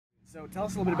So tell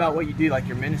us a little bit about what you do, like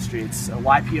your ministry. It's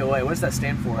Y.P.O.A. What does that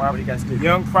stand for? What do you guys do?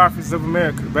 Young Prophets of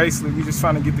America. Basically, we're just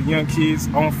trying to get the young kids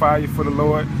on fire for the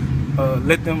Lord.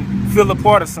 Let them feel a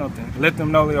part of something. Let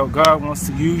them know that God wants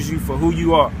to use you for who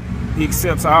you are. He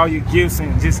accepts all your gifts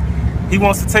and He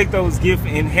wants to take those gifts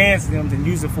and enhance them and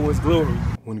use it for His glory.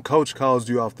 When coach calls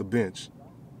you off the bench,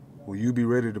 will you be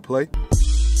ready to play?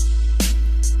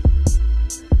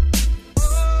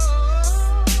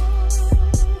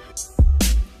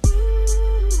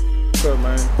 What's up,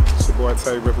 man? It's your boy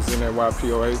Tay representing that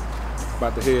Y.P.O.A.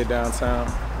 About to head downtown,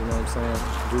 you know what I'm saying?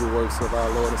 Do the works of our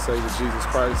Lord and Savior Jesus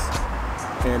Christ.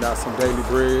 Hand out some daily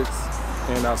breads,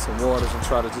 hand out some waters, and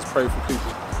try to just pray for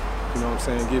people. You know what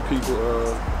I'm saying? Get people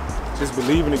just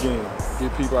believing again.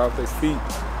 Get people out their feet,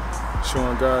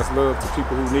 showing God's love to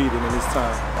people who need it in this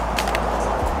time.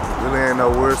 Really ain't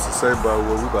no words to say about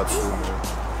what we about to do, man.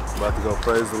 About to go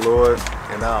praise the Lord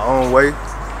in our own way,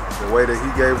 the way that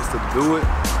He gave us to do it.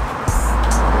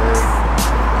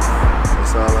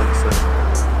 That's all I can say.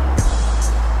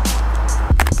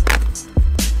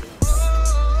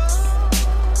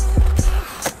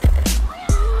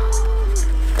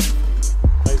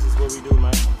 This is what we do,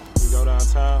 man. We go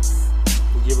downtown,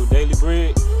 we give them daily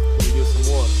bread, and we give some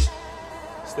water.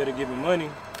 Instead of giving money,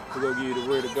 we go give you the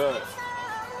Word of God.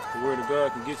 The Word of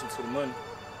God can get you to the money.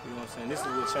 You know what I'm saying? This is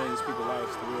what changes people's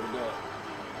lives, the Word of God.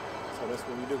 So that's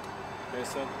what we do. That's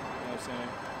simple, you know what I'm saying?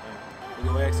 And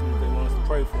we go ask them if they want us to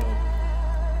pray for them.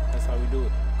 That's how we do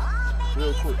it.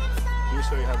 Real quick. Let me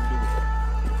show you how we do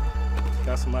it.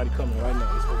 Got somebody coming right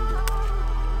now. That's what we do.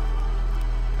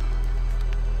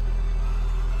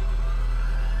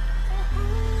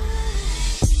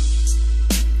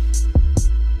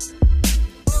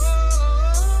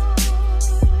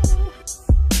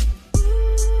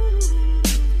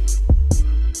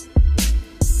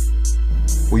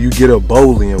 Will you get up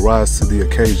boldly and rise to the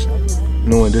occasion,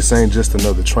 knowing this ain't just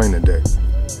another training day?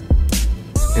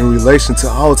 In relation to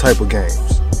all type of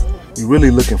games, you're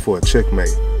really looking for a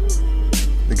checkmate.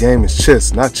 The game is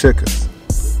chess, not checkers.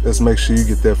 Let's make sure you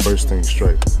get that first thing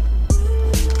straight.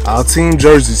 Our team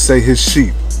jerseys say his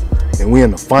sheep, and we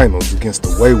in the finals against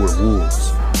the wayward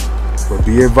wolves. But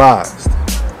be advised,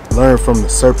 learn from the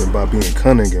serpent by being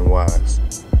cunning and wise,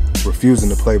 refusing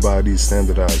to play by these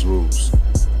standardized rules.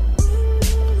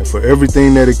 And for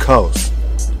everything that it costs,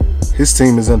 his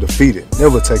team is undefeated,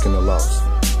 never taking a loss.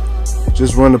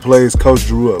 Just run the plays Coach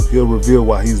drew up. He'll reveal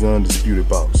why he's the undisputed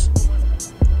boss.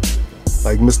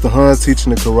 Like Mr. Han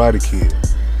teaching the Karate Kid,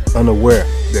 unaware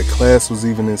that class was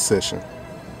even in session.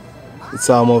 It's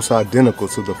almost identical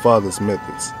to the Father's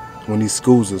methods when he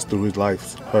schools us through his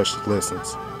life's harsh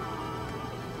lessons.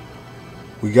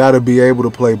 We gotta be able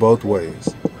to play both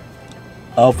ways,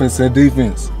 offense and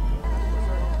defense,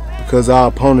 because our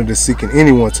opponent is seeking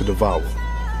anyone to devour.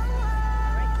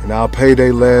 And our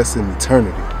payday lasts in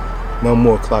eternity. No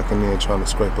more clocking in trying to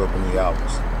scrape up any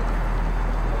hours.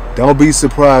 Don't be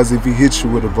surprised if he hits you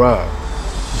with a bribe,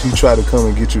 if he try to come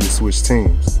and get you to switch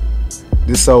teams.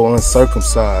 This old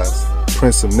uncircumcised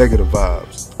prince of negative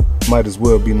vibes might as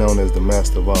well be known as the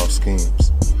master of all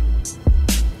schemes.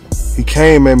 He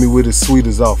came at me with his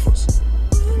sweetest offers,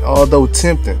 and although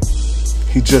tempting,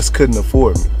 he just couldn't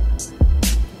afford me.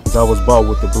 As I was bought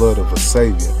with the blood of a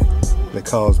savior that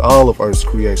caused all of Earth's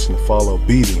creation to fall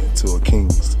obedient to a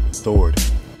king's authority.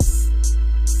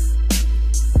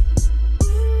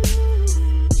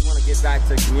 We want to get back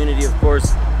to community, of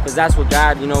course, because that's what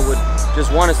God, would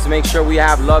just want us to make sure we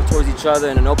have love towards each other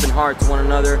and an open heart to one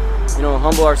another.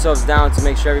 Humble ourselves down to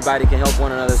make sure everybody can help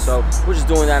one another. So we're just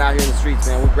doing that out here in the streets,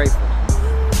 man. We're grateful.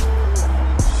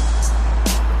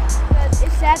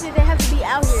 It's sad that they have to be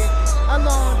out here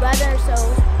alone by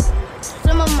themselves.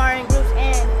 Some of them are in groups,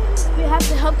 and we have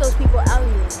to help those people out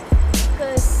here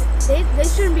because they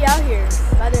shouldn't be out here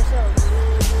by themselves.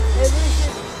 They really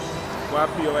shouldn't.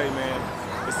 Y.P.O.A,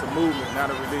 man, it's a movement, not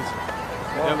a religion.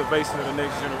 The elevation of the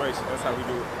next generation, that's how we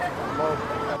do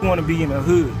it. We want to be in the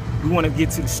hood. We want to get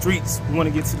to the streets. We want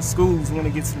to get to the schools. We want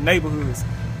to get to the neighborhoods.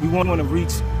 We want to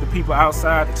reach the people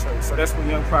outside the church. So that's what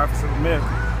Young Prophets of America.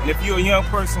 And if you're a young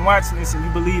person watching this and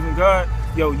you believe in God,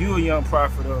 yo, you a young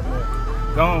prophet of America.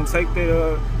 Go on, take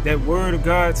that word of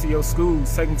God to your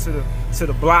schools. Take them to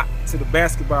the block, to the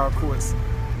basketball courts.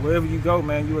 Wherever you go,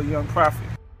 man, you're a young prophet.